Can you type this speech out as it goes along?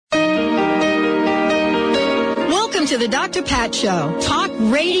to the Dr. Pat Show. Talk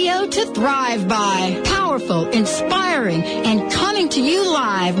radio to thrive by. Powerful, inspiring, and coming to you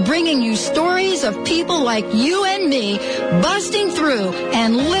live, bringing you stories of people like you and me busting through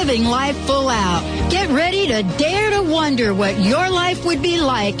and living life full out. Get ready to dare to wonder what your life would be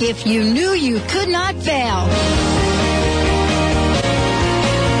like if you knew you could not fail.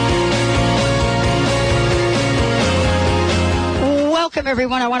 Welcome,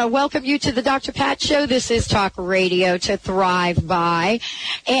 everyone. I want to welcome you to the Dr. Pat Show. This is Talk Radio to Thrive By.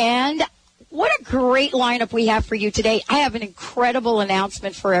 And what a great lineup we have for you today. I have an incredible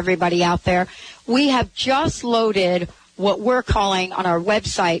announcement for everybody out there. We have just loaded what we're calling on our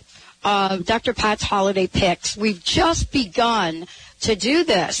website, Dr. Pat's Holiday Picks. We've just begun to do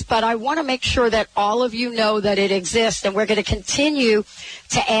this, but I want to make sure that all of you know that it exists, and we're going to continue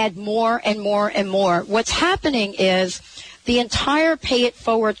to add more and more and more. What's happening is the entire Pay It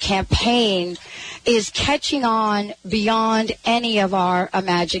Forward campaign is catching on beyond any of our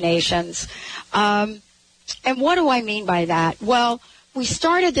imaginations. And what do I mean by that? Well, we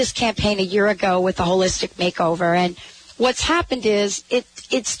started this campaign a year ago with the Holistic Makeover, and what's happened is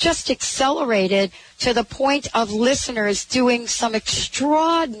it's just accelerated to the point of listeners doing some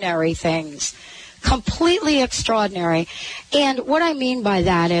extraordinary things. Completely extraordinary. And what I mean by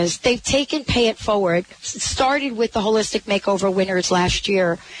that is they've taken Pay It Forward, started with the Holistic Makeover winners last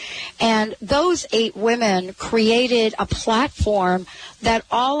year, and those 8 women created a platform that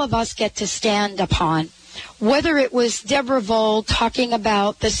all of us get to stand upon. Whether it was Deborah Vold talking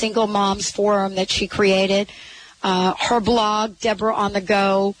about the Single Moms Forum that she created, her blog, Deborah on the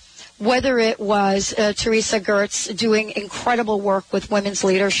Go, whether it was Teresa Gertz doing incredible work with women's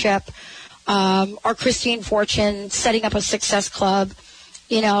leadership, or Christine Fortune setting up a success club,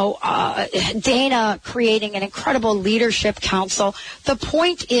 Dana creating an incredible leadership council. The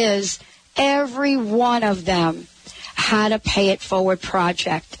point is, every one of them had a Pay It Forward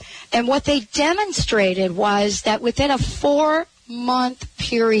project. And what they demonstrated was that within a 4-month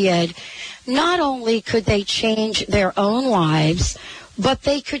period, not only could they change their own lives, but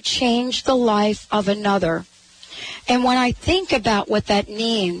they could change the life of another. And when I think about what that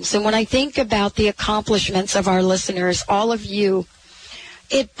means, and when I think about the accomplishments of our listeners, all of you,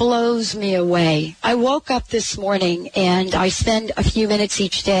 it blows me away. I woke up this morning, and I spend a few minutes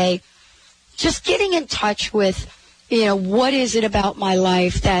each day just getting in touch with, what is it about my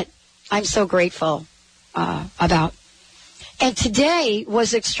life that I'm so grateful about. And today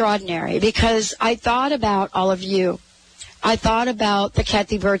was extraordinary because I thought about all of you. I thought about the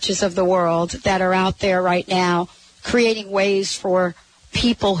Kathy Birches of the world that are out there right now creating ways for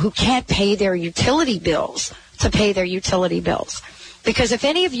people who can't pay their utility bills to pay their utility bills. Because if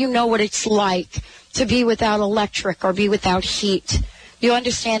any of you know what it's like to be without electric or be without heat, you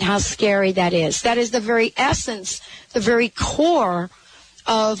understand how scary that is. That is the very essence, the very core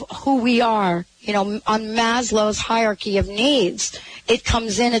of who we are. On Maslow's hierarchy of needs, it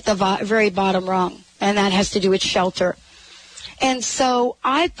comes in at the very bottom rung, and that has to do with shelter. And so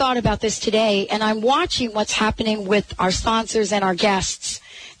I thought about this today, and I'm watching what's happening with our sponsors and our guests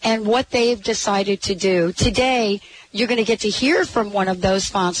and what they've decided to do. Today, you're going to get to hear from one of those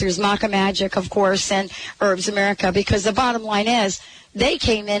sponsors, Maca Magic, of course, and Herbs America, because the bottom line is they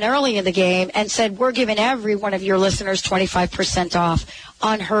came in early in the game and said, we're giving every one of your listeners 25% off.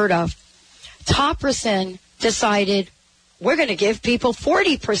 Unheard of. Topperson decided we're going to give people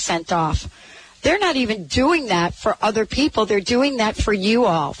 40% off. They're not even doing that for other people. They're doing that for you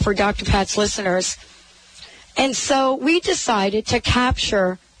all, for Dr. Pat's listeners. And so we decided to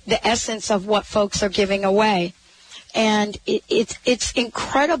capture the essence of what folks are giving away. And it's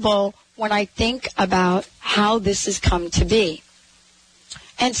incredible when I think about how this has come to be.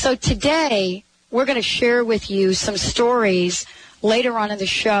 And so today we're going to share with you some stories later on in the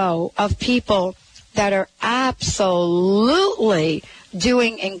show of people that are absolutely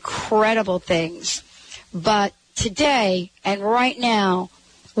doing incredible things. But today and right now,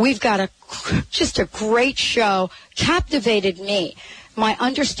 we've got just a great show. Captivated me, my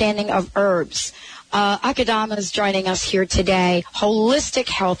understanding of herbs. Akahdahmah is joining us here today,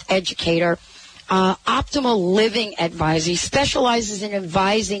 Wholelistic-Health Educator, optimal living advisor. He specializes in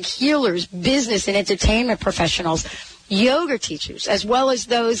advising healers, business and entertainment professionals, yoga teachers, as well as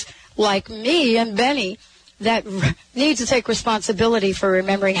those like me and Benny that need to take responsibility for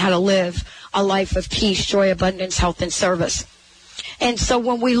remembering how to live a life of peace, joy, abundance, health, and service. And so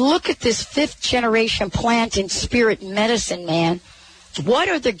when we look at this 5th generation plant and spirit medicine man, what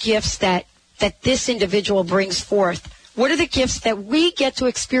are the gifts that this individual brings forth? What are the gifts that we get to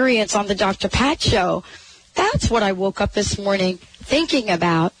experience on the Dr. Pat Show? That's what I woke up this morning thinking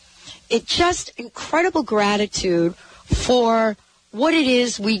about. just incredible gratitude for what it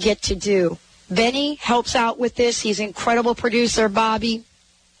is we get to do. Benny helps out with this. He's an incredible producer, Bobby,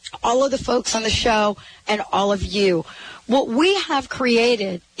 all of the folks on the show, and all of you. What we have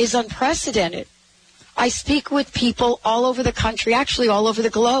created is unprecedented. I speak with people all over the country, actually all over the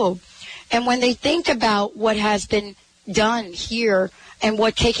globe. And when they think about what has been done here and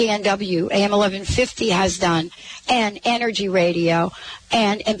what KKNW, AM 1150 has done, and Energy Radio,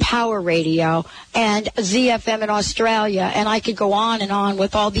 and Empower Radio, and ZFM in Australia, and I could go on and on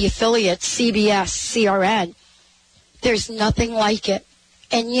with all the affiliates, CBS, CRN, there's nothing like it.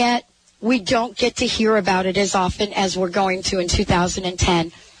 And yet, we don't get to hear about it as often as we're going to in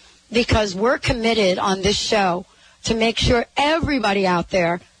 2010, because we're committed on this show to make sure everybody out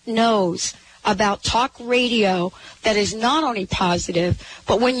there knows about talk radio that is not only positive,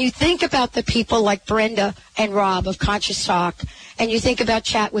 but when you think about the people like Brenda and Rob of Conscious Talk, and you think about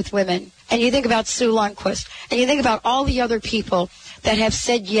Chat with Women, and you think about Sue Lundquist, and you think about all the other people that have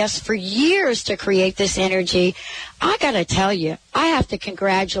said yes for years to create this energy, I got to tell you, I have to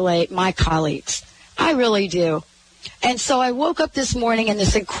congratulate my colleagues. I really do. And so I woke up this morning in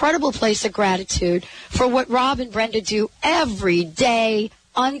this incredible place of gratitude for what Rob and Brenda do every day,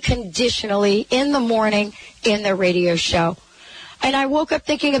 unconditionally, in the morning, in their radio show. And I woke up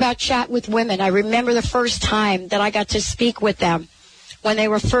thinking about Chat with Women. I remember the first time that I got to speak with them when they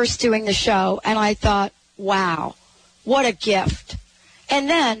were first doing the show, and I thought, wow, what a gift. And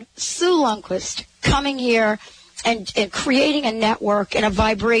then Sue Lundquist coming here and creating a network and a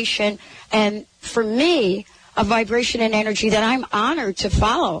vibration, and for me, a vibration and energy that I'm honored to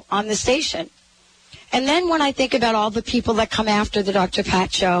follow on the station. And then when I think about all the people that come after the Dr.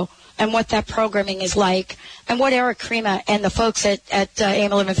 Pat Show and what that programming is like and what Eric Krema and the folks at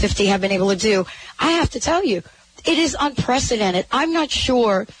AM 1150 have been able to do, I have to tell you, it is unprecedented. I'm not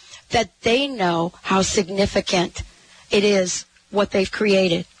sure that they know how significant it is, what they've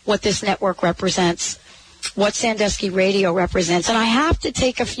created, what this network represents, what Sandusky Radio represents. And I have to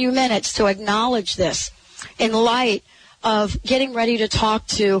take a few minutes to acknowledge this in light of getting ready to talk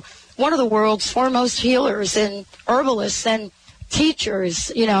to one of the world's foremost healers and herbalists and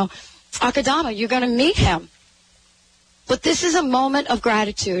teachers, Akahdahmah. You're going to meet him. But this is a moment of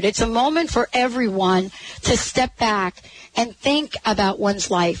gratitude. It's a moment for everyone to step back and think about one's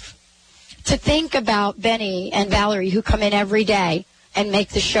life, to think about Benny and Valerie, who come in every day and make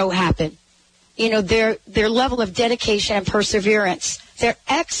the show happen. Their level of dedication and perseverance, their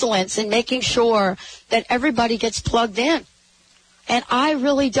excellence in making sure that everybody gets plugged in. And I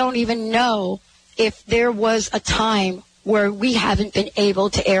really don't even know if there was a time where we haven't been able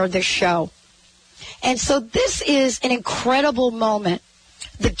to air this show. And so this is an incredible moment.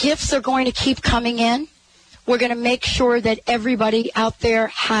 The gifts are going to keep coming in. We're going to make sure that everybody out there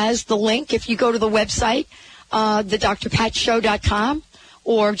has the link. If you go to the website, thedrpatshow.com,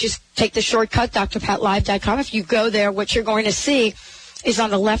 or just take the shortcut, drpatlive.com. If you go there, what you're going to see is on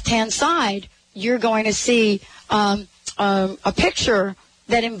the left-hand side, you're going to see a picture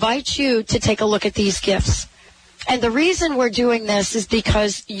that invites you to take a look at these gifts. And the reason we're doing this is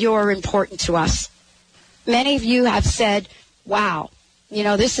because you're important to us. Many of you have said, wow,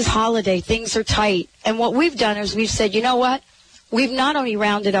 this is holiday, things are tight. And what we've done is we've said, you know what? We've not only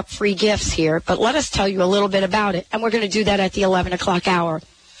rounded up free gifts here, but let us tell you a little bit about it. And we're going to do that at the 11 o'clock hour.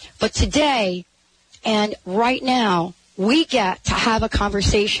 But today and right now, we get to have a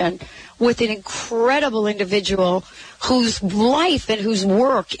conversation with an incredible individual whose life and whose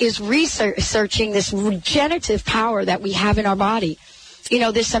work is researching this regenerative power that we have in our body.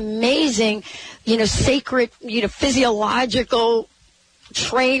 This amazing, sacred, physiological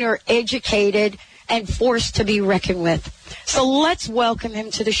trainer, educated, and forced to be reckoned with. So let's welcome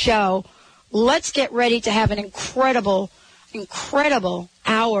him to the show. Let's get ready to have an incredible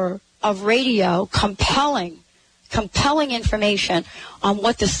hour of radio, compelling information on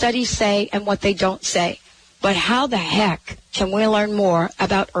what the studies say and what they don't say. But how the heck can we learn more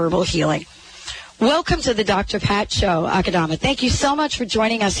about herbal healing? Welcome to the Dr. Pat Show, Akahdahmah. Thank you so much for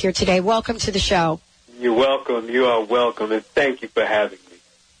joining us here today. Welcome to the show. You're welcome. You are welcome, and thank you for having me.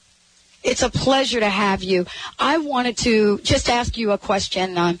 It's a pleasure to have you. I wanted to just ask you a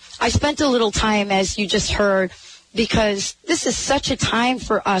question. I spent a little time, as you just heard, because this is such a time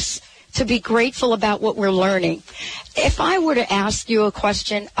for us to be grateful about what we're learning. If I were to ask you a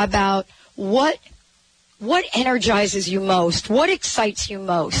question about what energizes you most, what excites you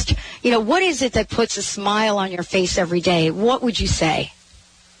most, what is it that puts a smile on your face every day, what would you say?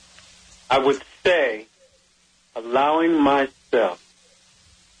 I would say allowing myself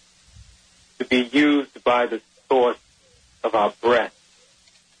to be used by the source of our breath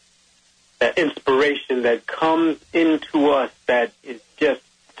that inspiration that comes into us that is just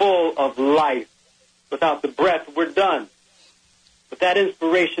full of life. Without the breath, we're done. But that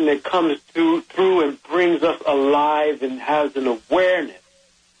inspiration that comes through and brings us alive and has an awareness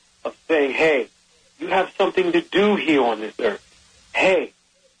of saying, hey, you have something to do here on this earth. Hey,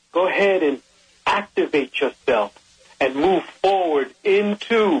 go ahead and activate yourself and move forward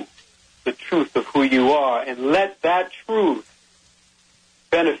into the truth of who you are, and let that truth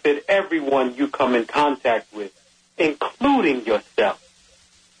benefit everyone you come in contact with, including yourself.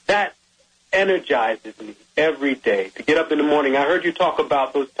 That energizes me every day to get up in the morning. I heard you talk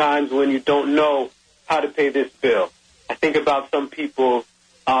about those times when you don't know how to pay this bill. I think about some people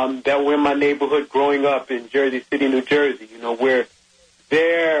that were in my neighborhood growing up in Jersey City, New Jersey, where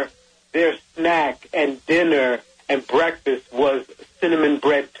their snack and dinner and breakfast was cinnamon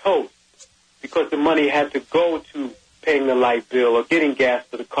bread toast because the money had to go to paying the light bill or getting gas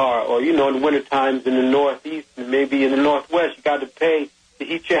for the car, or, in the winter times in the Northeast and maybe in the Northwest, you got to pay to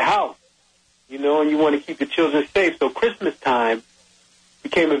heat your house, and you want to keep the children safe. So Christmas time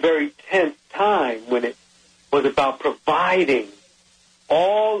became a very tense time when it was about providing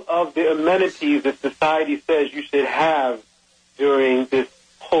all of the amenities that society says you should have during this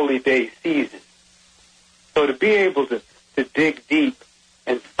holy day season. So to be able to dig deep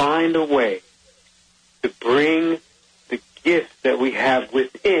and find a way to bring the gifts that we have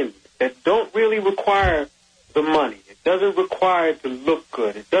within that don't really require the money. It doesn't require it to look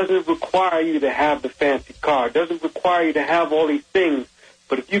good. It doesn't require you to have the fancy car. It doesn't require you to have all these things.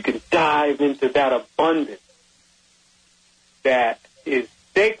 But if you can dive into that abundance that is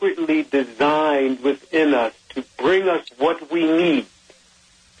sacredly designed within us to bring us what we need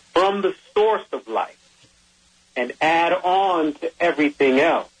from the source of life and add on to everything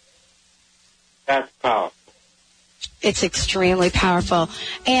else, that's powerful. It's extremely powerful.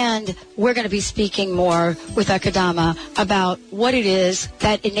 And we're going to be speaking more with Akahdahmah about what it is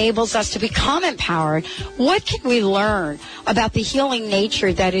that enables us to become empowered. What can we learn about the healing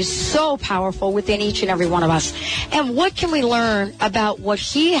nature that is so powerful within each and every one of us? And what can we learn about what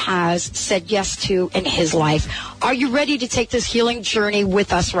he has said yes to in his life? Are you ready to take this healing journey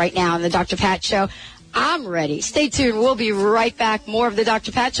with us right now on the Dr. Pat Show? I'm ready. Stay tuned. We'll be right back. More of the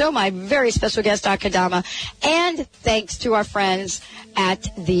Dr. Pat Show, my very special guest, Akahdahmah. And thanks to our friends at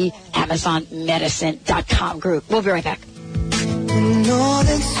the AmazonMedicine.com group. We'll be right back.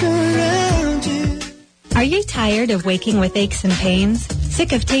 Are you tired of waking with aches and pains?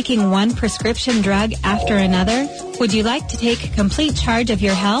 Sick of taking one prescription drug after another? Would you like to take complete charge of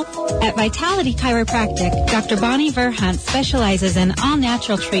your health? At Vitality Chiropractic, Dr. Bonnie Verhunt specializes in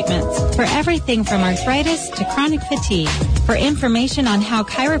all-natural treatments for everything from arthritis to chronic fatigue. For information on how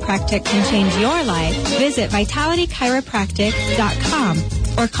chiropractic can change your life, visit vitalitychiropractic.com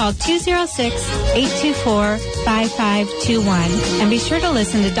or call 206-824-5521. And be sure to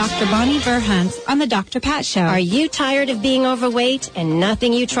listen to Dr. Bonnie Verhunt on the Dr. Pat Show. Are you tired of being overweight and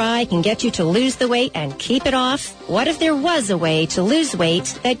nothing you try can get you to lose the weight and keep it off? What if there was a way to lose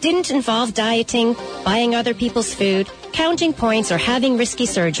weight that didn't involve dieting, buying other people's food, counting points, or having risky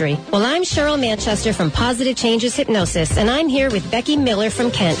surgery? Well, I'm Cheryl Manchester from Positive Changes Hypnosis, and I'm here with Becky Miller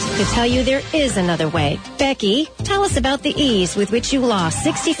from Kent to tell you there is another way. Becky, tell us about the ease with which you lost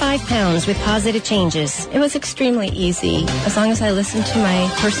 65 pounds with Positive Changes. It was extremely easy. As long as I listened to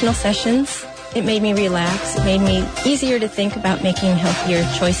my personal sessions, it made me relax. It made me easier to think about making healthier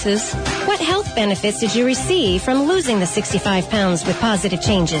choices. What health benefits did you receive from losing the 65 pounds with Positive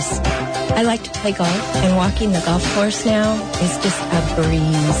Changes? I like to play golf, and walking the golf course now is just a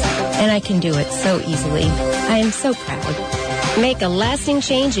breeze. And I can do it so easily. I am so proud. Make a lasting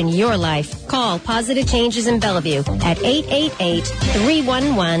change in your life. Call Positive Changes in Bellevue at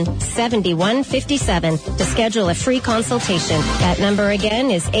 888-311-7157 to schedule a free consultation. That number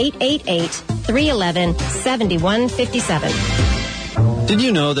again is 888-311-7157. Did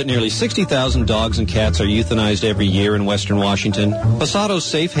you know that nearly 60,000 dogs and cats are euthanized every year in Western Washington? Pasado's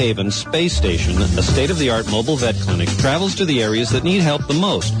Safe Haven Space Station, a state-of-the-art mobile vet clinic, travels to the areas that need help the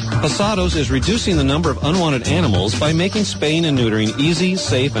most. Pasado's is reducing the number of unwanted animals by making spaying and neutering easy,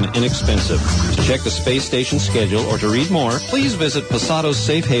 safe, and inexpensive. To check the space station schedule or to read more, please visit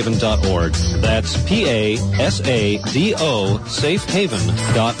pasadosafehaven.org. That's P-A-S-A-D-O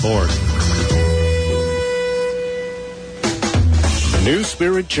safehaven.org. New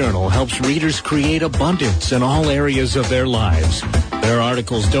Spirit Journal helps readers create abundance in all areas of their lives. Their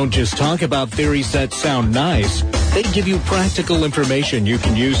articles don't just talk about theories that sound nice. They give you practical information you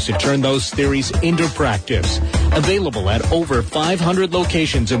can use to turn those theories into practice. Available at over 500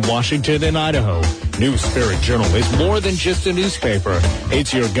 locations in Washington and Idaho. New Spirit Journal is more than just a newspaper.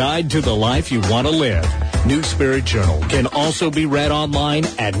 It's your guide to the life you want to live. New Spirit Journal can also be read online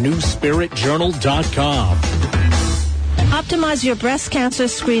at newspiritjournal.com. Optimize your breast cancer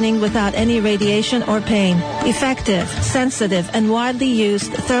screening without any radiation or pain. Effective, sensitive, and widely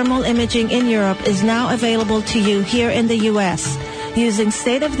used thermal imaging in Europe is now available to you here in the U.S. Using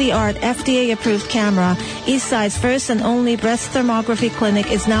state-of-the-art FDA-approved camera, Eastside's first and only breast thermography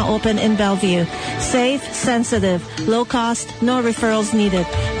clinic is now open in Bellevue. Safe, sensitive, low cost, no referrals needed.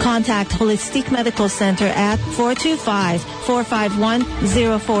 Contact Holistic Medical Center at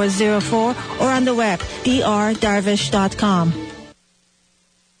 425-451-0404 or on the web, drdarvish.com.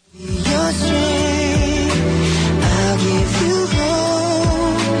 Your strength, I'll give you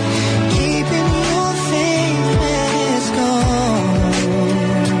hope, keeping your faith when it's gone.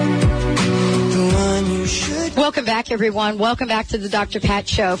 The one you should. Welcome back, everyone. Welcome back to the Dr. Pat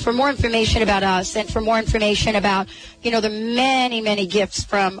Show. For more information about us and for more information about, the many, many gifts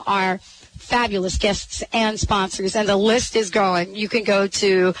from our fabulous guests and sponsors, and the list is going. You can go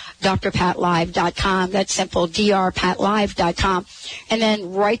to drpatlive.com. That's simple, drpatlive.com. And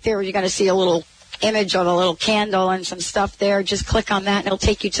then right there, you're going to see a little image of a little candle and some stuff there. Just click on that, and it'll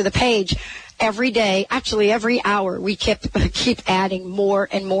take you to the page. Every day, actually every hour, we keep adding more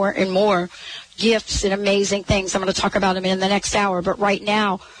and more and more gifts and amazing things. I'm going to talk about them in the next hour. But right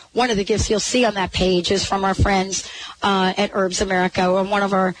now, one of the gifts you'll see on that page is from our friends at Herbs America, and one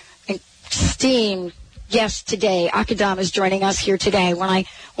of our esteemed guests today, Akahdahmah, is joining us here today.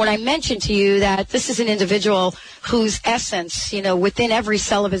 When I mentioned to you that this is an individual whose essence, within every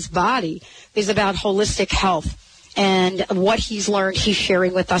cell of his body is about holistic health, and what he's learned, he's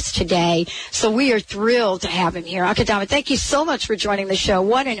sharing with us today. So we are thrilled to have him here. Akahdahmah, thank you so much for joining the show.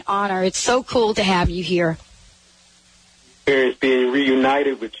 What an honor. It's so cool to have you here. It's being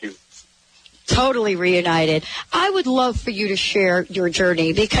reunited with you. Totally reunited. I would love for you to share your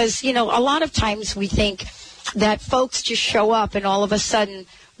journey because, a lot of times we think that folks just show up and all of a sudden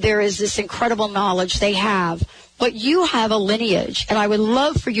there is this incredible knowledge they have. But you have a lineage, and I would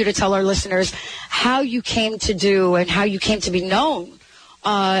love for you to tell our listeners how you came to do and how you came to be known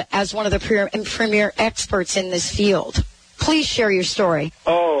as one of the premier experts in this field. Please share your story.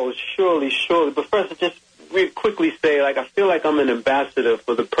 Oh, surely. But first, just really quickly say, I feel like I'm an ambassador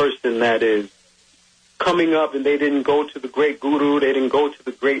for the person that is coming up, and they didn't go to the great guru, they didn't go to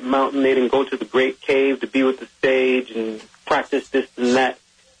the great mountain, they didn't go to the great cave to be with the sage and practice this and that.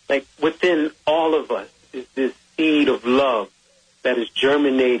 Within all of us is this seed of love that is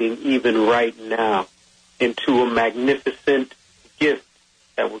germinating even right now into a magnificent gift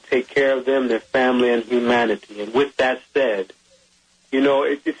that will take care of them, their family, and humanity. And with that said,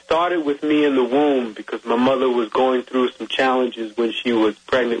 it started with me in the womb because my mother was going through some challenges when she was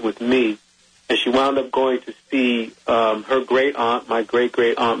pregnant with me. And she wound up going to see her great-aunt, my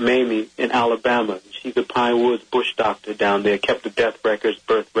great-great-aunt Mamie, in Alabama. She's a Pine Woods bush doctor down there, kept the death records,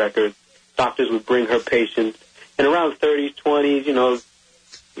 birth records. Doctors would bring her patients. And around 30s, 20s,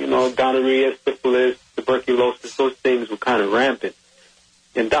 gonorrhea, syphilis, tuberculosis, those things were kind of rampant.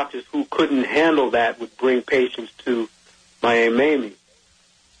 And doctors who couldn't handle that would bring patients to my Aunt Mamie.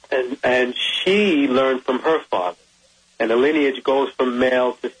 And she learned from her father. And the lineage goes from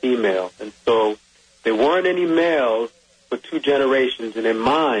male to female. And so there weren't any males for 2 generations. And in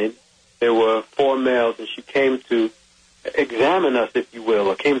mine, there were 4 males. And she came to examine us, if you will,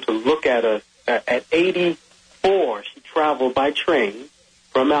 or came to look at us. At 84, she traveled by train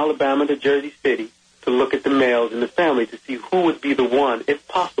from Alabama to Jersey City to look at the males in the family to see who would be the one, if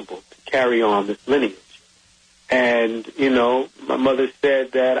possible, to carry on this lineage. And, my mother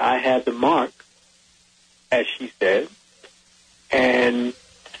said that I had the mark, as she said. And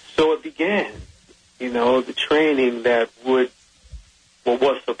so it began, the training that was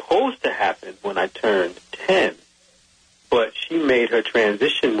supposed to happen when I turned 10. But she made her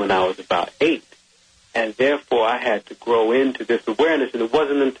transition when I was about 8. And therefore, I had to grow into this awareness. And it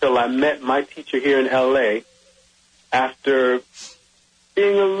wasn't until I met my teacher here in L.A., after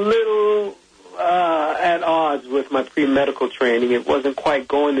being a little at odds with my pre-medical training, it wasn't quite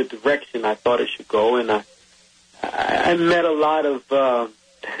going the direction I thought it should go. And I met a lot of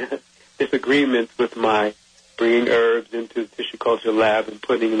disagreements with my bringing herbs into the tissue culture lab and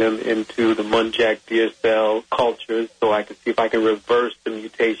putting them into the Munjak deer cell cultures so I could see if I can reverse the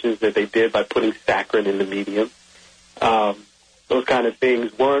mutations that they did by putting saccharin in the medium. Those kind of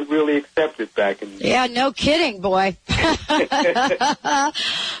things weren't really accepted back in the Yeah, no kidding, boy.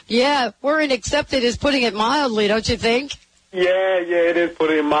 Yeah, word accepted is putting it mildly, don't you think? Yeah, it is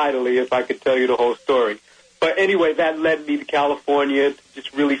putting it mildly, if I could tell you the whole story. But anyway, that led me to California to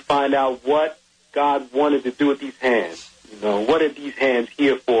just really find out what God wanted to do with these hands. What are these hands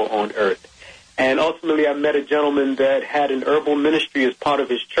here for on earth? And ultimately, I met a gentleman that had an herbal ministry as part of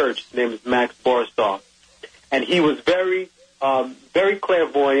his church. His name is Max Borisov. And he was very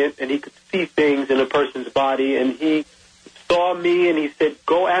clairvoyant, and he could see things in a person's body. And he saw me, and he said,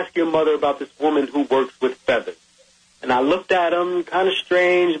 go ask your mother about this woman who works with feathers. And I looked at him, kind of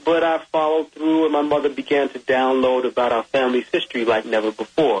strange, but I followed through, and my mother began to download about our family's history like never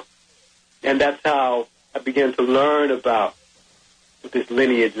before. And that's how I began to learn about this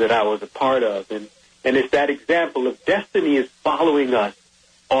lineage that I was a part of. And it's that example of destiny is following us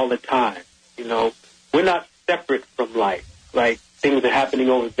all the time. We're not separate from life. Like, things are happening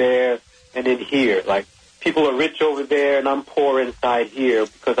over there and in here. Like, people are rich over there and I'm poor inside here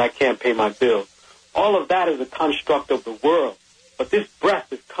because I can't pay my bills. All of that is a construct of the world. But this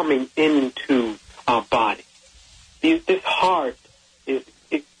breath is coming into our body. This heart is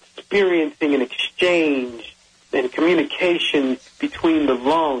experiencing an exchange and communication between the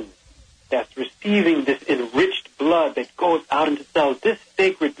lungs that's receiving this enriched blood that goes out into cells. This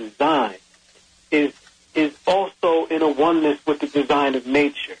sacred design is also in a oneness with the design of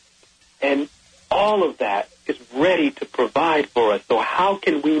nature. And all of that is ready to provide for us. So how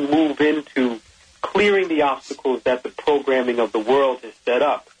can we move into clearing the obstacles that the programming of the world has set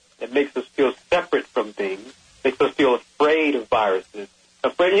up that makes us feel separate from things, makes us feel afraid of viruses?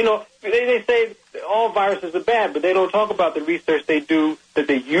 They say all viruses are bad, but they don't talk about the research they do that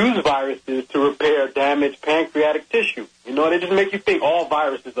they use viruses to repair damaged pancreatic tissue. They just make you think all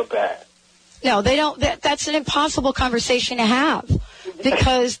viruses are bad. No, they don't. That's an impossible conversation to have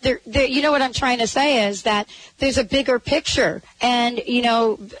because what I'm trying to say is that there's a bigger picture, and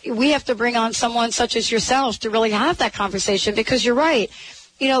we have to bring on someone such as yourself to really have that conversation because you're right.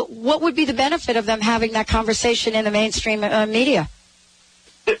 What would be the benefit of them having that conversation in the mainstream media?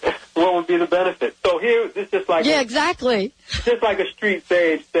 What would be the benefit? So here, this is just like exactly. Just like a street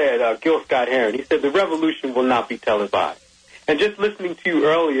sage said, Gil Scott-Heron. He said the revolution will not be televised. And just listening to you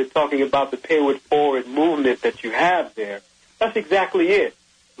earlier talking about the pay it forward movement that you have there, that's exactly it.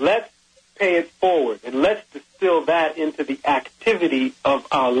 Let's pay it forward, and let's distill that into the activity of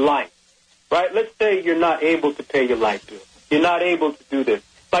our life, right? Let's say you're not able to pay your light bill. You're not able to do this.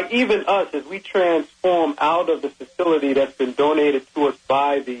 Like even us, as we transform out of the facility that's been donated to us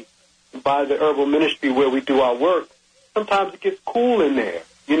by the herbal ministry where we do our work, sometimes it gets cool in there,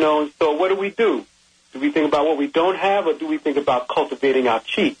 and so what do? Do we think about what we don't have, or do we think about cultivating our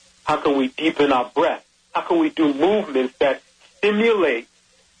chi? How can we deepen our breath? How can we do movements that stimulate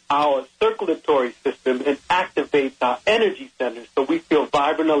our circulatory system and activate our energy centers so we feel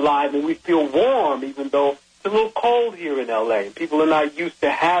vibrant, alive, and we feel warm, even though it's a little cold here in L.A. People are not used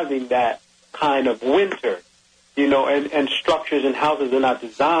to having that kind of winter, and structures and houses are not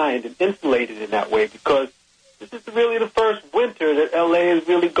designed and insulated in that way because this is really the first winter that L.A. has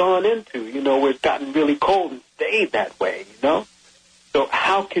really gone into, where it's gotten really cold and stayed that way, So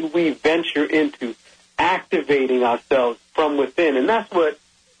how can we venture into activating ourselves from within? And that's what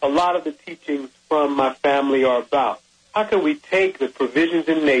a lot of the teachings from my family are about. How can we take the provisions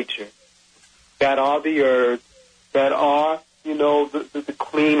in nature that are the herbs, that are, the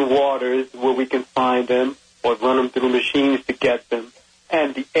clean waters where we can find them or run them through machines to get them,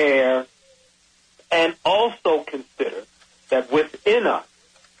 and the air, and also consider that within us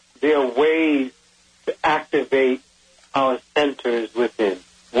there are ways to activate our centers within,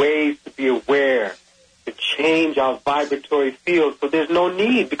 ways to be aware, to change our vibratory field. So there's no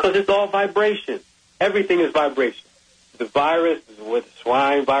need because it's all vibration. Everything is vibration. The virus, the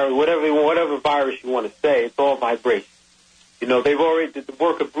swine virus, whatever virus you want to say, it's all vibration. They've already, the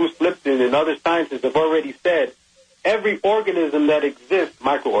work of Bruce Lipton and other scientists have already said every organism that exists,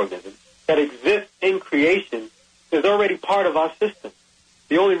 microorganism, that exists in creation is already part of our system.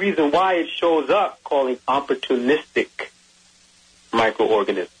 The only reason why it shows up calling opportunistic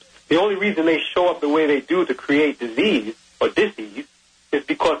microorganisms, the only reason they show up the way they do to create disease or disease is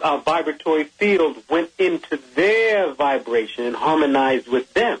because our vibratory field went into their vibration and harmonized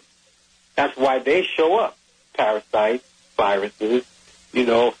with them. That's why they show up. Parasites, viruses,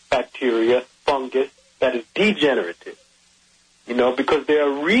 bacteria, fungus, that is degenerative. Because they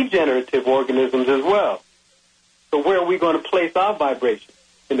are regenerative organisms as well. So where are we going to place our vibration?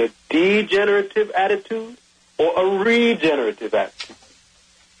 In a degenerative attitude or a regenerative attitude?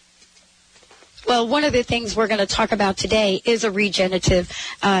 Well, one of the things we're going to talk about today is a regenerative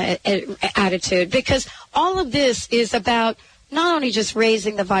attitude, because all of this is about not only just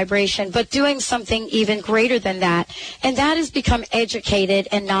raising the vibration, but doing something even greater than that. And that is become educated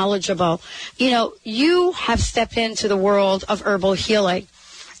and knowledgeable. You know, you have stepped into the world of herbal healing,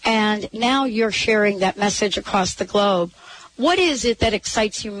 and now you're sharing that message across the globe. What is it that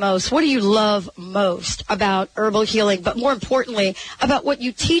excites you most? What do you love most about herbal healing, but more importantly, about what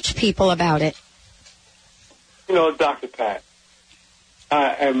you teach people about it? You know, Dr. Pat,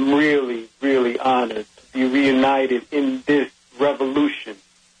 I am really, really honored to be reunited in this revolution.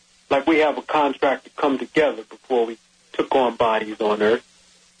 Like we have a contract to come together before we took on bodies on Earth.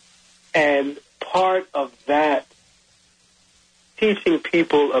 And part of that, teaching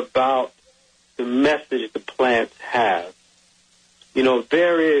people about the message the plants have. You know,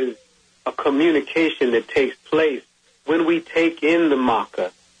 there is a communication that takes place when we take in the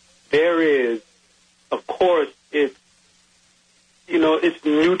maca. There is, of course, its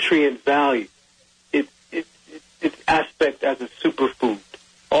nutrient value, its aspect as a superfood,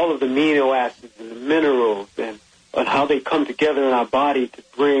 all of the amino acids and the minerals and how they come together in our body to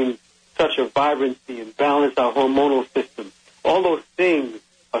bring such a vibrancy and balance our hormonal system. All those things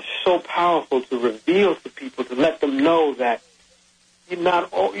are so powerful to reveal to people, to let them know that you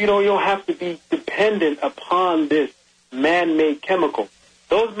don't have to be dependent upon this man-made chemical.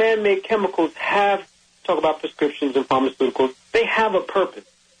 Those man-made chemicals talk about prescriptions and pharmaceuticals, they have a purpose.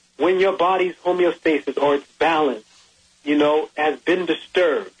 When your body's homeostasis or its balance, has been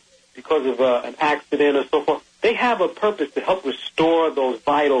disturbed because of an accident or so forth, they have a purpose to help restore those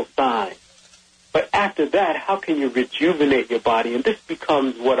vital signs. But after that, how can you rejuvenate your body? And this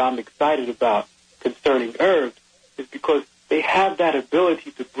becomes what I'm excited about concerning herbs, is because they have that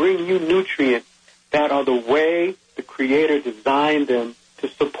ability to bring you nutrients that are the way the Creator designed them to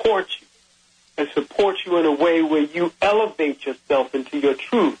support you, and support you in a way where you elevate yourself into your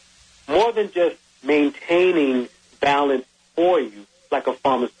truth, more than just maintaining balance for you like a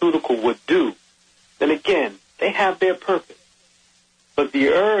pharmaceutical would do. Then again, they have their purpose. But the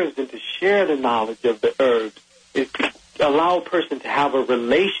herbs, and to share the knowledge of the herbs, is to allow a person to have a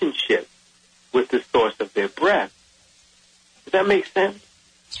relationship with the source of their breath. Does that make sense?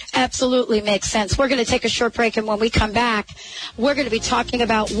 Absolutely makes sense. We're going to take a short break, and when we come back, we're going to be talking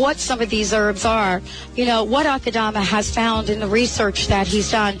about what some of these herbs are, what Akahdahmah has found in the research that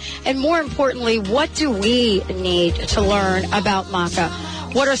he's done, and more importantly, what do we need to learn about maca?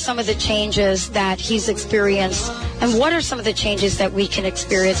 What are some of the changes that he's experienced, and what are some of the changes that we can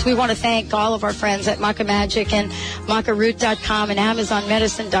experience? We want to thank all of our friends at Maca Magic and MacaRoot.com and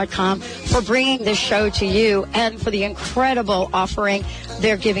AmazonMedicine.com for bringing this show to you, and for the incredible offering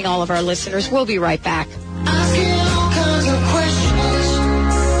they're giving all of our listeners. We'll be right back.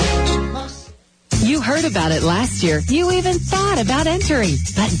 You heard about it last year. You even thought about entering,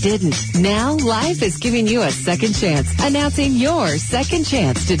 but didn't. Now, life is giving you a second chance, announcing your second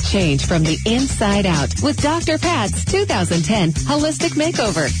chance to change from the inside out with Dr. Pat's 2010 Holistic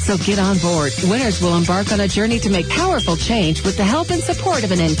Makeover. So get on board. Winners will embark on a journey to make powerful change with the help and support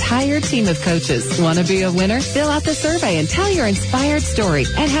of an entire team of coaches. Want to be a winner? Fill out the survey and tell your inspired story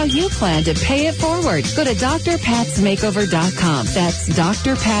and how you plan to pay it forward. Go to drpatsmakeover.com. That's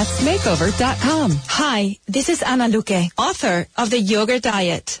drpatsmakeover.com. Hi, this is Ana Luque, author of The Yogurt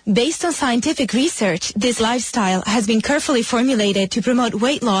Diet. Based on scientific research, this lifestyle has been carefully formulated to promote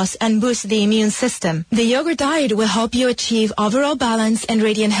weight loss and boost the immune system. The Yogurt Diet will help you achieve overall balance and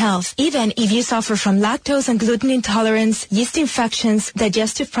radiant health, even if you suffer from lactose and gluten intolerance, yeast infections,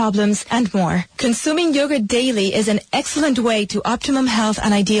 digestive problems, and more. Consuming yogurt daily is an excellent way to optimum health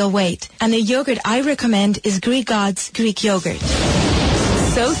and ideal weight. And the yogurt I recommend is Greek God's Greek Yogurt.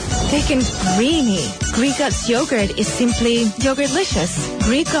 So thick and creamy. Greek God's yogurt is simply yogurtlicious.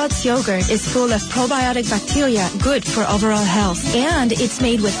 Greek God's yogurt is full of probiotic bacteria, good for overall health. And it's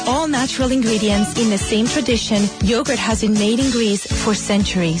made with all natural ingredients in the same tradition yogurt has been made in Greece for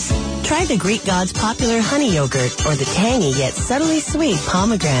centuries. Try the Greek God's popular honey yogurt or the tangy yet subtly sweet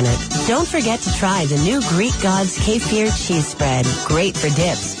pomegranate. Don't forget to try the new Greek God's kefir cheese spread. Great for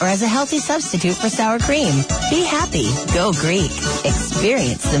dips or as a healthy substitute for sour cream. Be happy. Go Greek.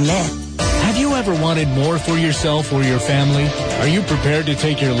 Experience the myth. Have you ever wanted more for yourself or your family? Are you prepared to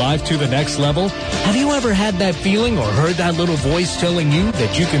take your life to the next level? Have you ever had that feeling or heard that little voice telling you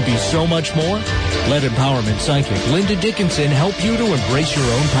that you can be so much more? Let empowerment psychic Linda Dickinson help you to embrace your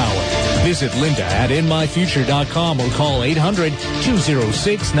own power. Visit Linda at InMyFuture.com or call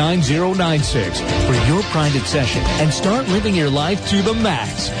 800-206-9096 for your private session and start living your life to the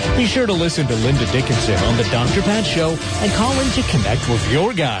max. Be sure to listen to Linda Dickinson on the Dr. Pat Show and call in to connect with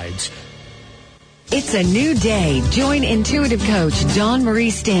your guides. It's a new day. Join intuitive coach Dawn Marie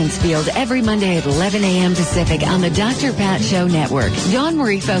Stansfield every Monday at 11 a.m. Pacific on the Dr. Pat Show Network. Dawn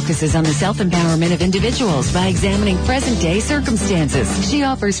Marie focuses on the self-empowerment of individuals by examining present-day circumstances. She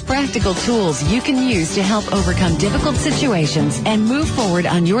offers practical tools you can use to help overcome difficult situations and move forward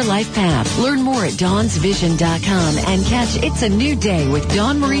on your life path. Learn more at dawnsvision.com and catch It's a New Day with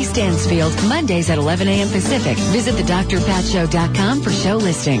Dawn Marie Stansfield Mondays at 11 a.m. Pacific. Visit thedrpatshow.com for show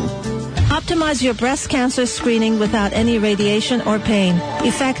listing. Optimize your breast cancer screening without any radiation or pain.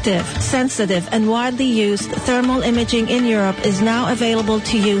 Effective, sensitive, and widely used thermal imaging in Europe is now available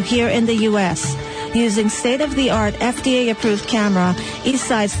to you here in the U.S. Using state-of-the-art FDA-approved camera,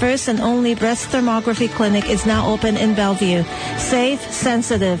 Eastside's first and only breast thermography clinic is now open in Bellevue. Safe,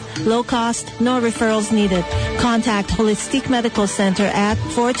 sensitive, low cost, no referrals needed. Contact Holistic Medical Center at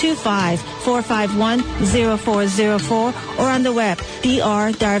 425-451-0404 or on the web,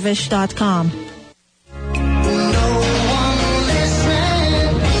 drdarvish.com.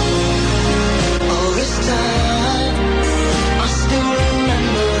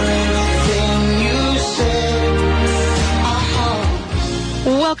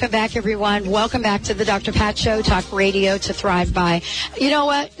 Welcome back, everyone. Welcome back to the Dr. Pat Show, talk radio to thrive by. You know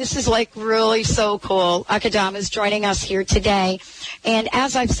what? This is like really so cool. Akahdahmah is joining us here today. And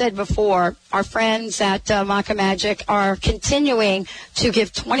as I've said before, our friends at Maca Magic are continuing to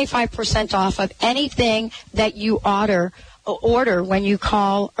give 25% off of anything that you order when you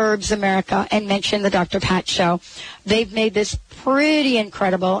call Herbs America and mention the Dr. Pat Show. They've made this pretty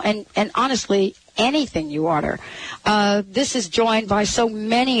incredible, and honestly, anything you order. This is joined by so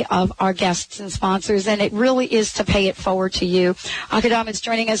many of our guests and sponsors, and it really is to pay it forward to you. Akahdahmah is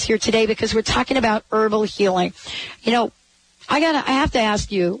joining us here today because we're talking about herbal healing. You know, I have to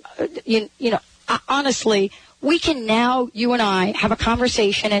ask you, honestly, we can now, you and I, have a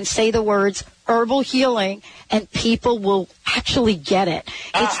conversation and say the words herbal healing, and people will actually get it.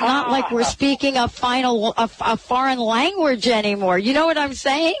 It's not like we're speaking a foreign language anymore. You know what I'm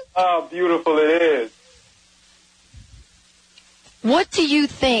saying? Oh, beautiful it is. What do you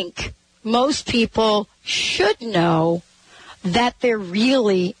think most people should know that they're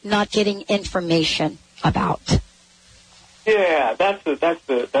really not getting information about? Yeah, that's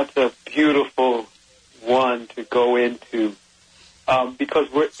a beautiful one to go into,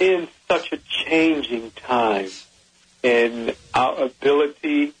 because we're in such a changing time in our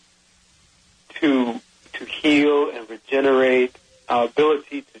ability to heal and regenerate, our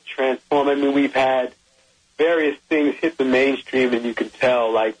ability to transform. I mean, we've had various things hit the mainstream, and you can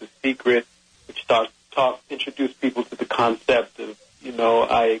tell, like The Secret, which starts to introduce people to the concept of,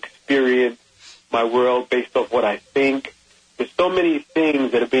 I experience my world based off what I think. There's so many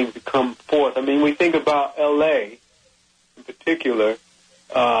things that are being to come forth. I mean, we think about L.A. in particular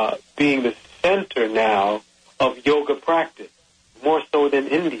being the center now of yoga practice, more so than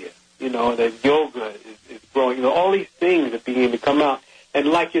India. That yoga is growing. All these things are beginning to come out. And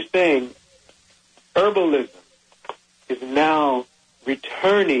like you're saying, herbalism is now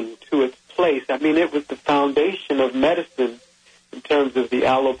returning to its place. I mean, it was the foundation of medicine in terms of the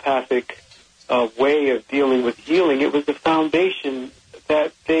allopathic way of dealing with healing. It was the foundation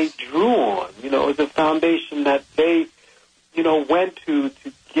that they drew on. It was a foundation that they, went to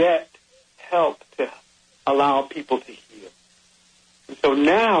get help to allow people to heal. And so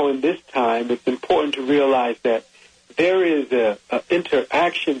now in this time, it's important to realize that there is an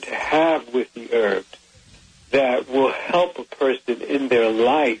interaction to have with the herbs that will help a person in their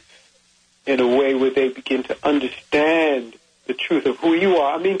life in a way where they begin to understand the truth of who you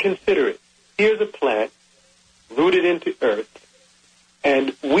are. I mean, consider it. Here's a plant rooted into earth,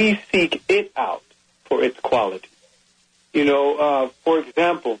 and we seek it out for its quality. For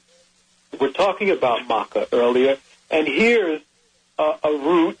example, we're talking about maca earlier, and here's a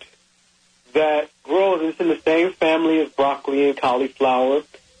root that grows. It's in the same family as broccoli and cauliflower,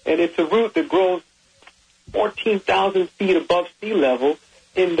 and it's a root that grows 14,000 feet above sea level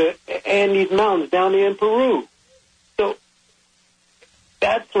in the Andes Mountains down there in Peru. So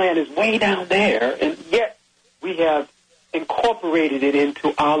that plant is way down there, and yet we have incorporated it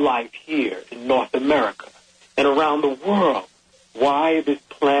into our life here in North America and around the world. Why this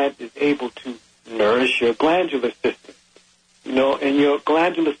plant is able to nourish your glandular system. And your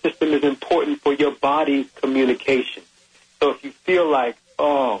glandular system is important for your body's communication. So if you feel like,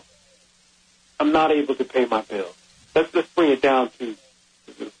 I'm not able to pay my bills, let's bring it down to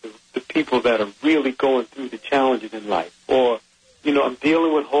the people that are really going through the challenges in life. Or, I'm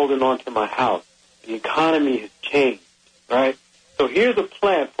dealing with holding on to my house. The economy has changed, right? So here's a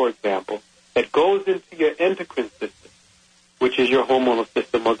plant, for example, that goes into your endocrine system, which is your hormonal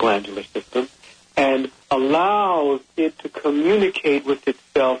system or glandular system, and allows it to communicate with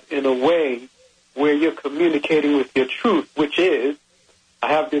itself in a way where you're communicating with your truth, which is, I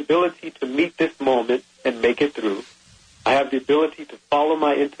have the ability to meet this moment and make it through. I have the ability to follow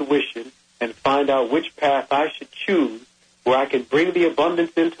my intuition and find out which path I should choose where I can bring the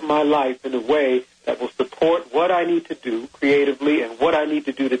abundance into my life in a way that will support what I need to do creatively and what I need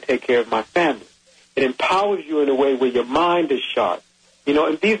to do to take care of my family. It empowers you in a way where your mind is sharp. You know,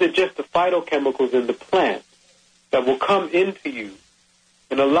 and these are just the phytochemicals in the plant that will come into you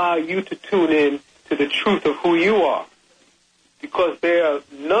and allow you to tune in to the truth of who you are. Because there are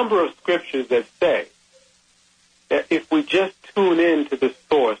a number of scriptures that say that if we just tune in to the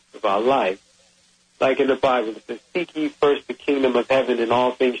source of our life, like in the Bible, it says, seek ye first the kingdom of heaven and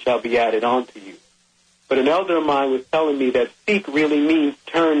all things shall be added unto you. But an elder of mine was telling me that seek really means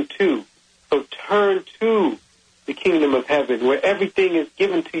turn to. So turn to the kingdom of heaven where everything is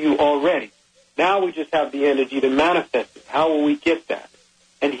given to you already. Now we just have the energy to manifest it. How will we get that?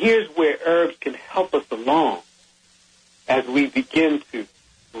 And here's where herbs can help us along as we begin to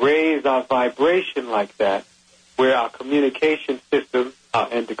raise our vibration like that, where our communication system, our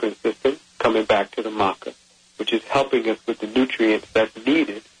endocrine system, coming back to the maca, which is helping us with the nutrients that's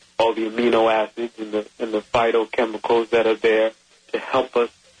needed, all the amino acids and the phytochemicals that are there to help us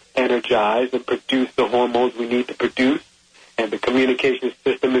energize and produce the hormones we need to produce. And the communication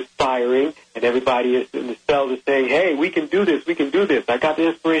system is firing, and everybody is in the cells is saying, hey, we can do this, we can do this. I got the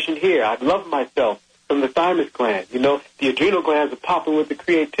inspiration here. I love myself from the thymus gland. You know, the adrenal glands are popping with the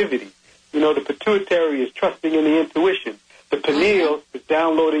creativity. You know, the pituitary is trusting in the intuition. The pineal is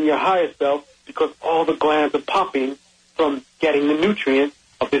downloading your higher self because all the glands are popping from getting the nutrients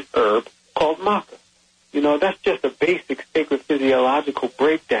of this herb called maca. You know, that's just a basic sacred physiological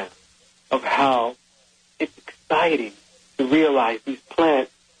breakdown of how it's exciting to realize these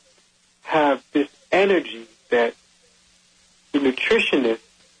plants have this energy that the nutritionists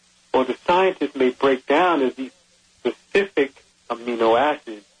or the scientists may break down as these specific amino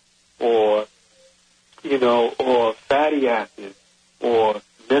acids or, you know, or fatty acids or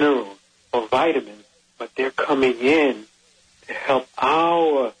minerals or vitamins, but they're coming in to help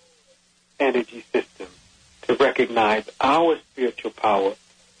our energy system to recognize our spiritual power,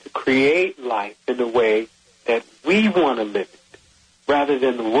 to create life in a way that we want to live it, rather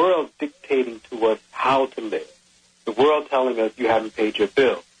than the world dictating to us how to live. The world telling us you haven't paid your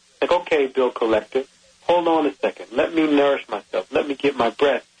bill. Like, okay, bill collector, hold on a second. Let me nourish myself. Let me get my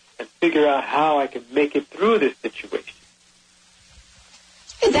breath and figure out how I can make it through this situation.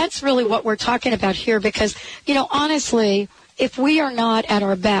 And that's really what we're talking about here because, you know, honestly, if we are not at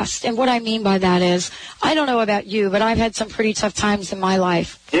our best, and what I mean by that is, I don't know about you, but I've had some pretty tough times in my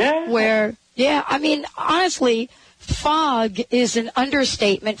life. Yeah? Where, yeah, I mean, honestly, fog is an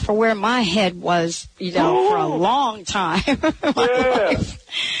understatement for where my head was, you know, for a long time. Life.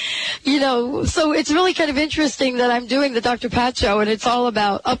 You know, so it's really kind of interesting that I'm doing the Dr. Pat Show, and it's all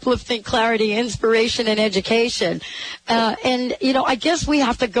about uplifting, clarity, inspiration, and education. And, you know, I guess we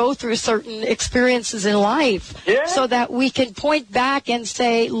have to go through certain experiences in life so that we can point back and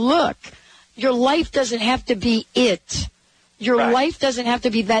say, look, your life doesn't have to be it. Your life doesn't have to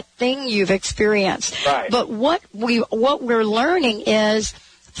be that thing you've experienced. But what we're learning is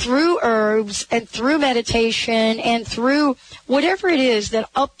through herbs and through meditation and through whatever it is that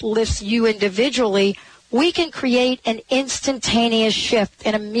uplifts you individually, we can create an instantaneous shift,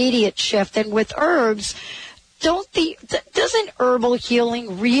 an immediate shift. And with herbs, doesn't herbal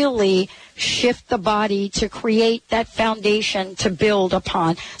healing really shift the body to create that foundation to build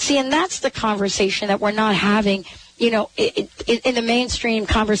upon? See, and that's the conversation that we're not having, you know, in the mainstream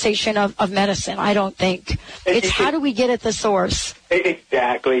conversation of medicine, I don't think. It's how do we get at the source?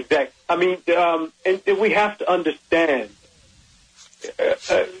 Exactly. I mean, and we have to understand,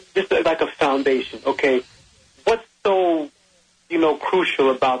 just like a foundation, okay, what's so, you know, crucial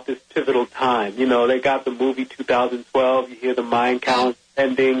about this pivotal time? You know, they got the movie 2012, you hear the mind count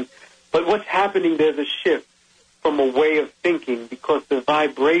ending, but what's happening, there's a shift from a way of thinking because the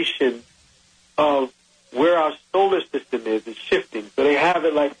vibration of where our solar system is shifting. So they have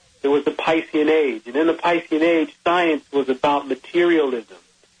it like there was the Piscean Age. And in the Piscean Age, science was about materialism.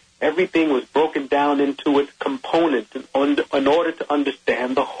 Everything was broken down into its components in order to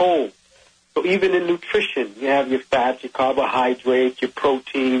understand the whole. So even in nutrition, you have your fats, your carbohydrates, your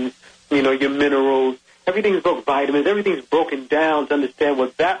proteins, you know, your minerals. Everything's broken, vitamins. Everything's broken down to understand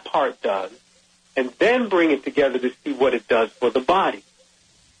what that part does and then bring it together to see what it does for the body.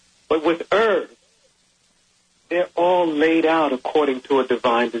 But with herbs, they're all laid out according to a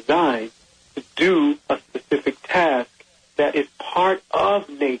divine design to do a specific task that is part of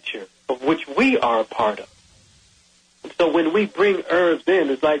nature. of which we are a part of. And so when we bring herbs in,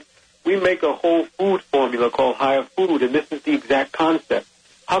 it's like we make a whole food formula called Higher Food, and this is the exact concept.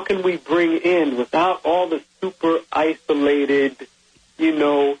 How can we bring in, without all the super isolated,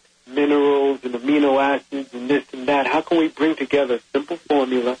 minerals and amino acids and this and that, how can we bring together a simple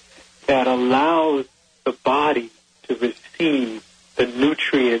formula that allows the body to receive the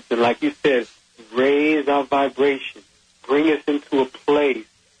nutrients and, like you said, raise our vibration, bring us into a place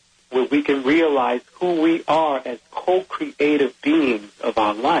where we can realize who we are as co-creative beings of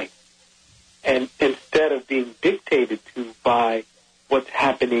our life, and instead of being dictated to by what's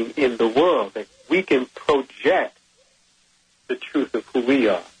happening in the world, that we can project the truth of who we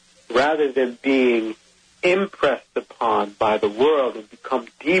are rather than being impressed upon by the world and become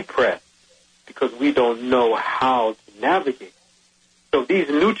depressed because we don't know how to navigate. So these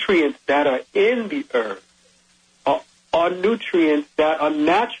nutrients that are in the earth are nutrients that are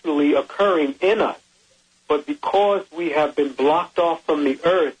naturally occurring in us. But because we have been blocked off from the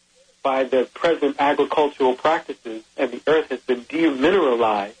earth by the present agricultural practices, and the earth has been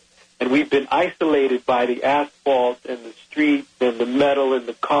demineralized, and we've been isolated by the asphalt and the streets and the metal and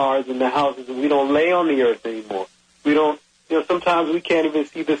the cars and the houses, and we don't lay on the earth anymore. We don't, sometimes we can't even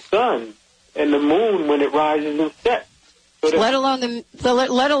see the sun and the moon when it rises and sets. So let alone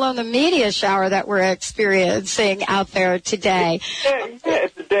the meteor shower that we're experiencing out there today. Yeah,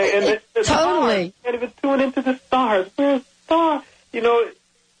 today. And the totally. Stars, can't even tune into the stars. Where's the star?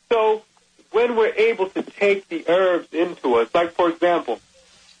 So when we're able to take the herbs into us, like, for example,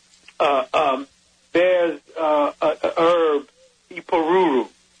 there's a herb, Iparuru,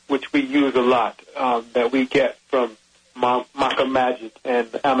 which we use a lot, that we get from Maca Magic and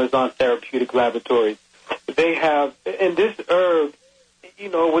Amazon Therapeutic Laboratories. They have, and this herb,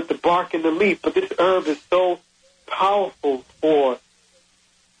 with the bark and the leaf, but this herb is so powerful for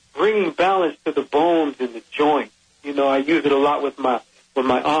bringing balance to the bones and the joints. I use it a lot with my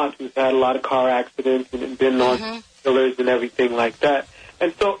aunt, who's had a lot of car accidents and been on pillars and everything like that.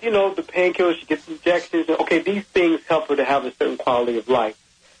 And so, the painkillers, she gets injections. Okay, these things help her to have a certain quality of life.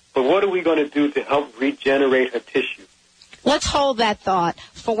 But what are we going to do to help regenerate her tissue? Let's hold that thought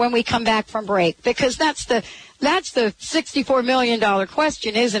for when we come back from break, because that's the $64 million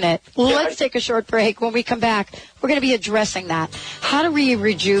question, isn't it? Yeah, let's take a short break. When we come back, we're going to be addressing that. How do we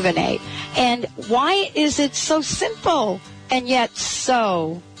rejuvenate? And why is it so simple and yet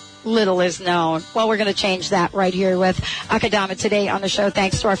so little is known? Well, we're going to change that right here with Akahdahmah today on the show,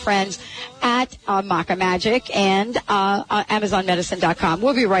 thanks to our friends at Maca Magic and AmazonMedicine.com.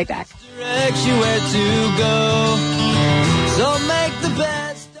 We'll be right back. Direct you where to go. So make the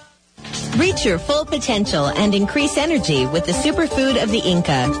best. Reach your full potential and increase energy with the superfood of the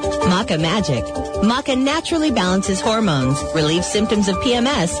Inca, Maca Magic. Maca naturally balances hormones, relieves symptoms of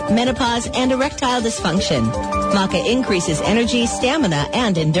PMS, menopause, and erectile dysfunction. Maca increases energy, stamina,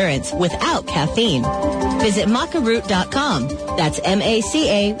 and endurance without caffeine. Visit macaroot.com. That's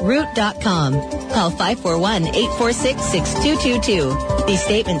MACA root.com. Call 541-846-6222. These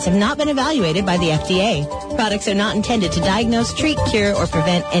statements have not been evaluated by the FDA. Products are not intended to diagnose, treat, cure, or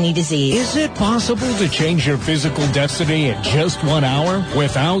prevent any disease. Is it possible to change your physical destiny in just 1 hour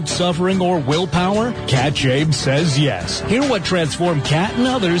without suffering or willpower? Kat James says yes. Hear what transformed Kat and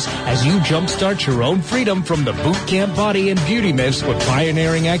others as you jumpstart your own freedom from the boot camp body and beauty myths with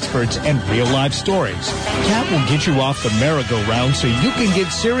pioneering experts and real-life stories. Kat will get you off the merry-go-round so you can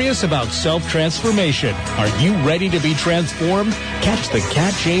get serious about self-transformation. Are you ready to be transformed? Catch the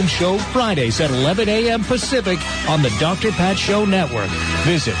Kat James Show Fridays at 11 a.m. Pacific on the Dr. Pat Show Network.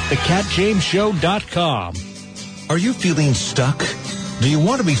 Visit thekatjamesshow.com. Are you feeling stuck? Do you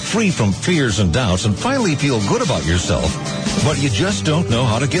want to be free from fears and doubts and finally feel good about yourself, but you just don't know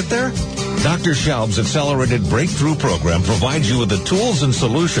how to get there? Dr. Schaub's Accelerated Breakthrough Program provides you with the tools and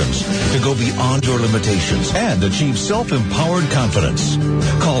solutions to go beyond your limitations and achieve self-empowered confidence.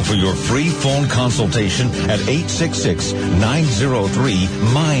 Call for your free phone consultation at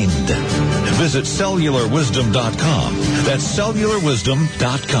 866-903-MIND. Visit cellularwisdom.com. That's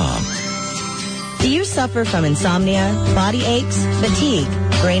cellularwisdom.com. Do you suffer from insomnia, body aches, fatigue,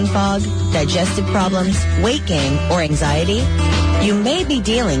 brain fog, digestive problems, weight gain, or anxiety? You may be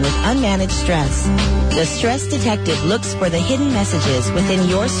dealing with unmanaged stress. The Stress Detective looks for the hidden messages within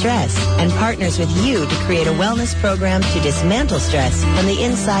your stress and partners with you to create a wellness program to dismantle stress from the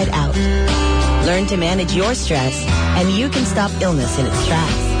inside out. Learn to manage your stress, and you can stop illness in its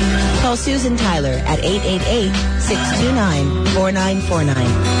tracks. Call Susan Tyler at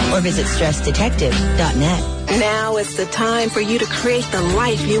 888-629-4949 or visit stressdetective.net. Now is the time for you to create the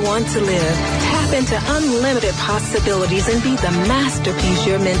life you want to live. into unlimited possibilities and be the masterpiece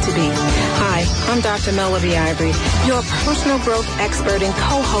you're meant to be. Hi, I'm Dr. Melody Ivory, your personal growth expert and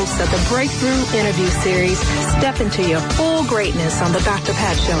co-host of the Breakthrough Interview Series, Step Into Your Full Greatness on the Dr.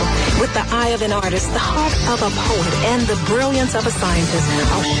 Pat Show. With the eye of an artist, the heart of a poet, and the brilliance of a scientist,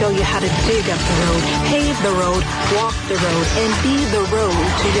 I'll show you how to dig up the road, pave the road, walk the road, and be the road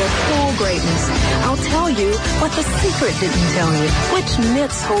to your full greatness. I'll tell you what the secret didn't tell you, which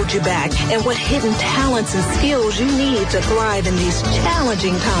myths hold you back, and what hidden talents and skills you need to thrive in these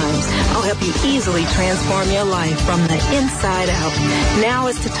challenging times. I'll help you easily transform your life from the inside out. Now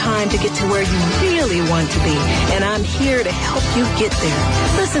is the time to get to where you really want to be, and I'm here to help you get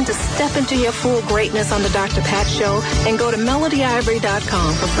there. Listen to Step Into Your Full Greatness on the Dr. Pat Show, and go to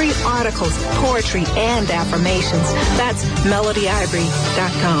melodyivory.com for free articles, poetry, and affirmations. That's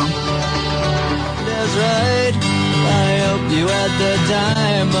melodyivory.com. That's right. I help you at the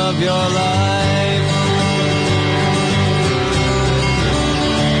time of your life.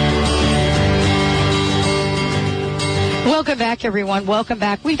 Welcome back, everyone. Welcome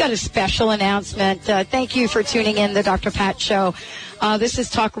back. We've got a special announcement. Thank you for tuning in the Dr. Pat Show. This is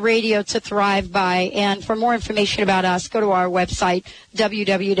Talk Radio to Thrive By. And for more information about us, go to our website,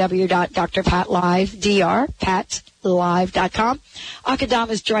 www.drpatlive.com. Akahdahmah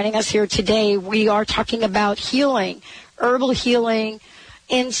is joining us here today. We are talking about healing, herbal healing,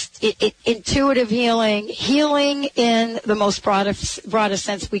 intuitive healing, healing in the most broadest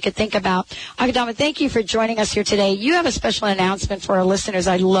sense we could think about. Akahdahmah, thank you for joining us here today. You have a special announcement for our listeners.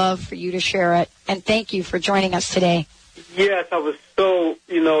 I'd love for you to share it. And thank you for joining us today. Yes, I was so,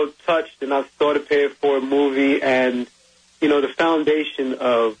 touched, and I've started paying for a movie, and, the foundation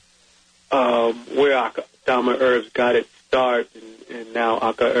of where Akahdahmah Herbs got its start, and now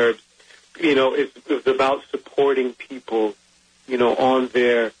Aka Herbs, it's about supporting people, on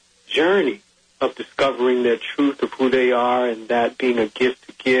their journey of discovering their truth of who they are, and that being a gift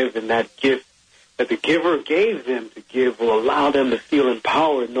to give, and that gift that the giver gave them to give will allow them to feel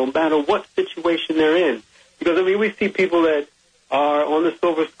empowered no matter what situation they're in. Because, we see people that are on the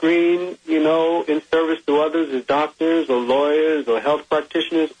silver screen, in service to others as doctors or lawyers or health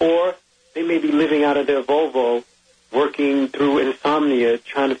practitioners, or they may be living out of their Volvo, working through insomnia,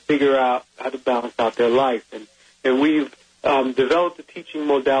 trying to figure out how to balance out their life. And we've developed a teaching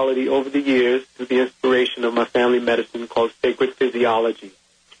modality over the years through the inspiration of my family medicine called Sacred Physiology,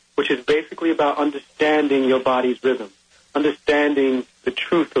 which is basically about understanding your body's rhythm, understanding the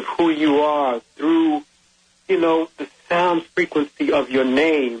truth of who you are through, the sound frequency of your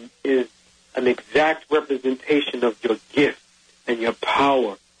name is an exact representation of your gift and your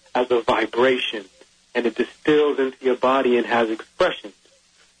power as a vibration, and it distills into your body and has expression.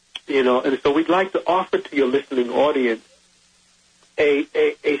 And so we'd like to offer to your listening audience a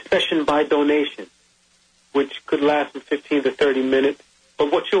session by donation, which could last from 15 to 30 minutes.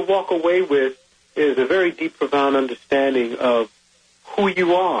 But what you'll walk away with is a very deep, profound understanding of who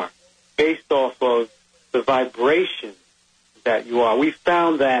you are based off of the vibration that you are. We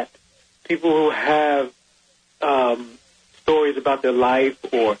found that people who have stories about their life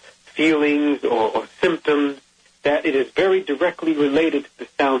or feelings or symptoms, that it is very directly related to the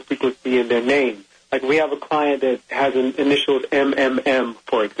sound frequency in their name. Like we have a client that has an initials MMM,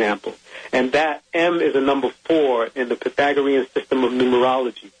 for example, and that M is a number 4 in the Pythagorean system of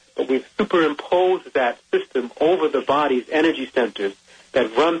numerology. But we've superimposed that system over the body's energy centers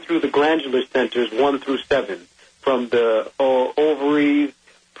that run through the glandular centers 1 through 7, from the ovaries,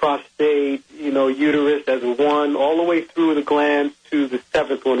 prostate, uterus as 1, all the way through the glands to the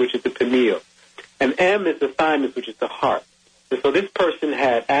 7th one, which is the pineal. And M is the thymus, which is the heart. And so this person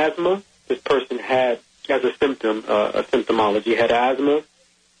had asthma. This person had, as a symptom, a symptomology, had asthma,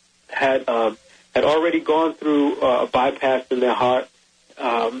 had already gone through a bypass in their heart,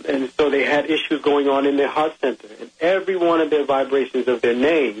 and so they had issues going on in their heart center. And every one of their vibrations of their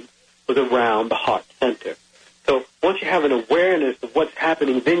name was around the heart center. So once you have an awareness of what's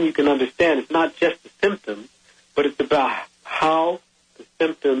happening, then you can understand it's not just the symptom, but it's about how the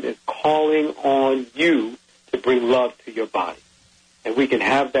symptom is calling on you to bring love to your body. And we can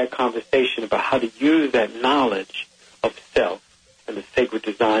have that conversation about how to use that knowledge of self and the sacred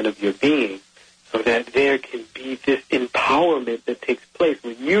design of your being so that there can be this empowerment that takes place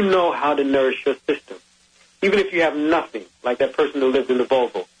when you know how to nourish your system. Even if you have nothing, like that person who lived in the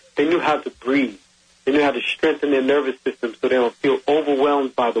Volvo, they knew how to breathe. They knew how to strengthen their nervous system so they don't feel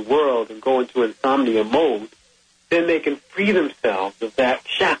overwhelmed by the world and go into insomnia mode. Then they can free themselves of that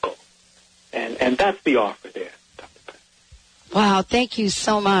shackle. And that's the offer there. Wow, thank you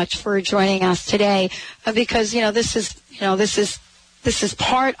so much for joining us today, because this is this is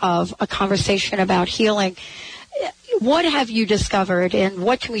part of a conversation about healing. What have you discovered, and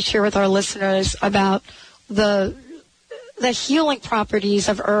what can we share with our listeners about the healing properties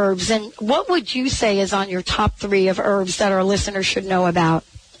of herbs? And what would you say is on your top 3 of herbs that our listeners should know about?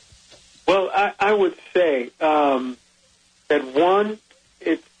 Well, I would say that one,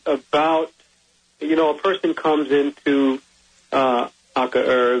 it's about, a person comes into Aka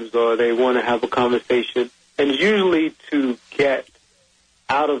Herbs, or they want to have a conversation, and usually to get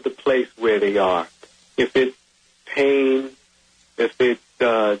out of the place where they are. If it's pain, if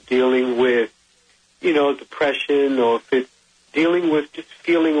it's dealing with, depression, or if it's dealing with just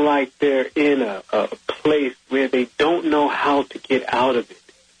feeling like they're in a place where they don't know how to get out of it.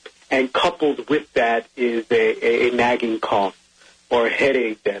 And coupled with that is a nagging cough or a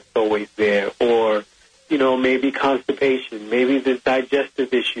headache that's always there, or, maybe constipation, maybe there's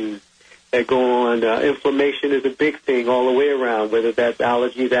digestive issues that go on. Inflammation is a big thing all the way around, whether that's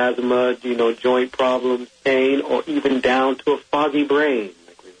allergies, asthma, joint problems, pain, or even down to a foggy brain,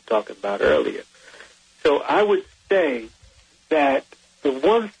 like we were talking about earlier. So I would say that the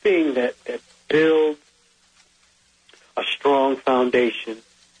one thing that builds a strong foundation,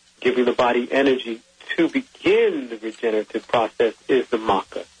 giving the body energy to begin the regenerative process, is the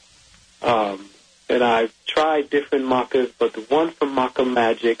maca. And I've tried different macas, but the one from Maca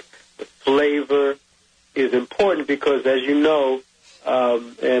Magic, the flavor is important because, as you know,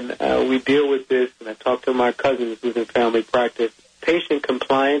 and we deal with this, and I talk to my cousins who's in family practice, patient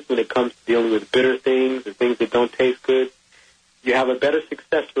compliance when it comes to dealing with bitter things or things that don't taste good. You have a better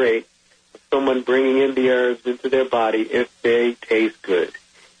success rate of someone bringing in the herbs into their body if they taste good.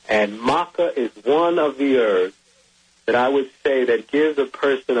 And maca is one of the herbs that I would say that gives a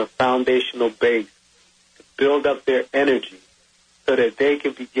person a foundational base to build up their energy so that they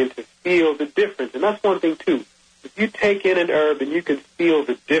can begin to feel the difference. And that's one thing, too. If you take in an herb and you can feel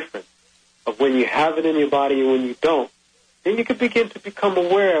the difference of when you have it in your body and when you don't, then you can begin to become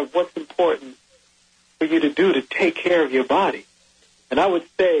aware of what's important for you to do to take care of your body. And I would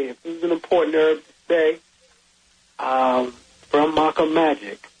say, if this is an important herb to say, from Maca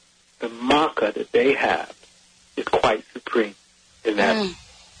Magic, the maca that they have is quite supreme in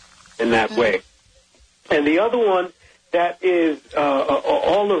that way. And the other one that is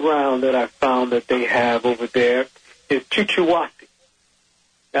all around that I found that they have over there is chuchuwasi.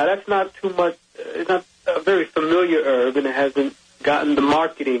 Now, that's not too much, it's not a very familiar herb, and it hasn't gotten the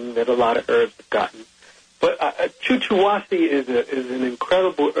marketing that a lot of herbs have gotten. But chuchuwasi is an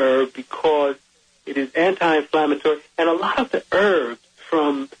incredible herb because it is anti-inflammatory, and a lot of the herbs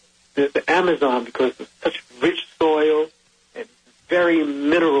from the Amazon, because of such rich soil and very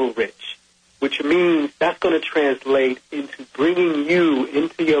mineral rich, which means that's going to translate into bringing you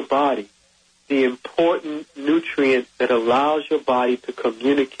into your body the important nutrients that allows your body to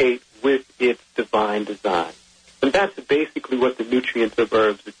communicate with its divine design. And that's basically what the nutrients of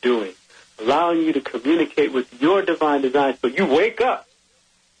herbs are doing, allowing you to communicate with your divine design so you wake up.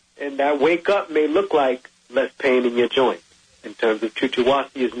 And that wake up may look like less pain in your joints. In terms of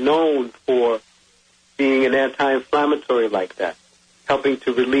chuchuwasi is known for being an anti-inflammatory like that, helping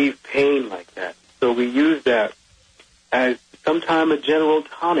to relieve pain like that. So we use that as sometimes a general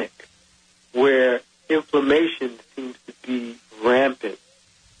tonic where inflammation seems to be rampant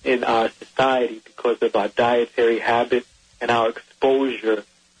in our society because of our dietary habits and our exposure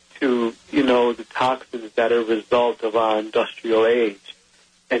to, the toxins that are a result of our industrial age.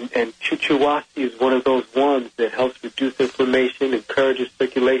 And chuchuwasi is one of those ones that helps reduce inflammation, encourages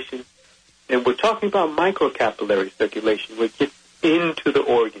circulation. And we're talking about microcapillary circulation, where it gets into the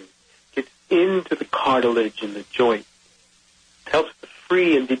organs, gets into the cartilage in the joint. It helps to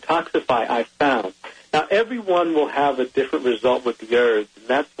free and detoxify, I found. Now, everyone will have a different result with the herbs, and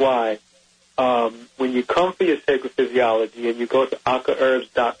that's why when you come for your sacred physiology and you go to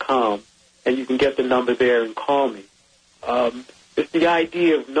akaherbs.com, and you can get the number there and call me, it's the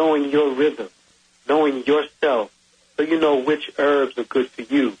idea of knowing your rhythm, knowing yourself, so you know which herbs are good for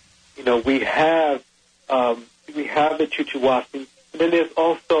you. We have the chuchuwasi, and then there's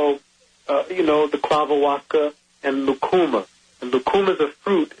also, the clavahuasca and lucuma. And lucuma is a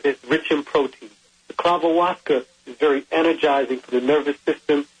fruit that's rich in protein. The clavahuasca is very energizing for the nervous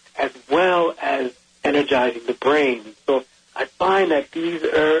system as well as energizing the brain. So I find that these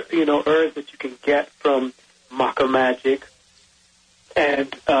herbs that you can get from Maca Magic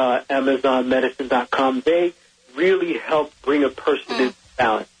and AmazonMedicine.com, they really help bring a person into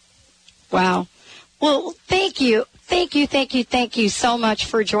balance. Wow. Well, thank you. Thank you so much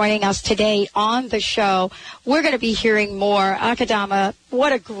for joining us today on the show. We're going to be hearing more. Akahdahmah,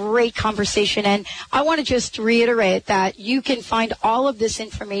 what a great conversation. And I want to just reiterate that you can find all of this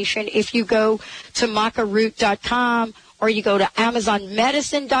information if you go to macaroot.com or you go to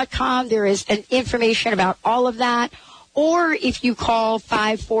amazonmedicine.com. There is an information about all of that. Or if you call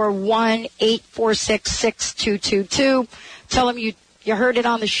 541-846-6222, tell them you heard it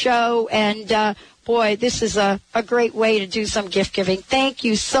on the show, and boy, this is a great way to do some gift giving. Thank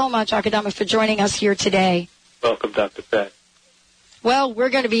you so much, Akahdahmah, for joining us here today. Welcome, Dr. Pat. Well, we're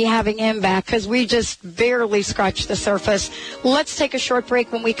going to be having him back because we just barely scratched the surface. Let's take a short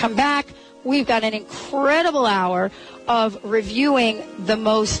break. When we come back, we've got an incredible hour of reviewing the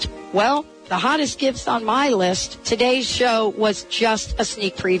hottest gifts on my list. Today's show was just a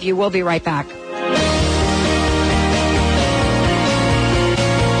sneak preview. We'll be right back.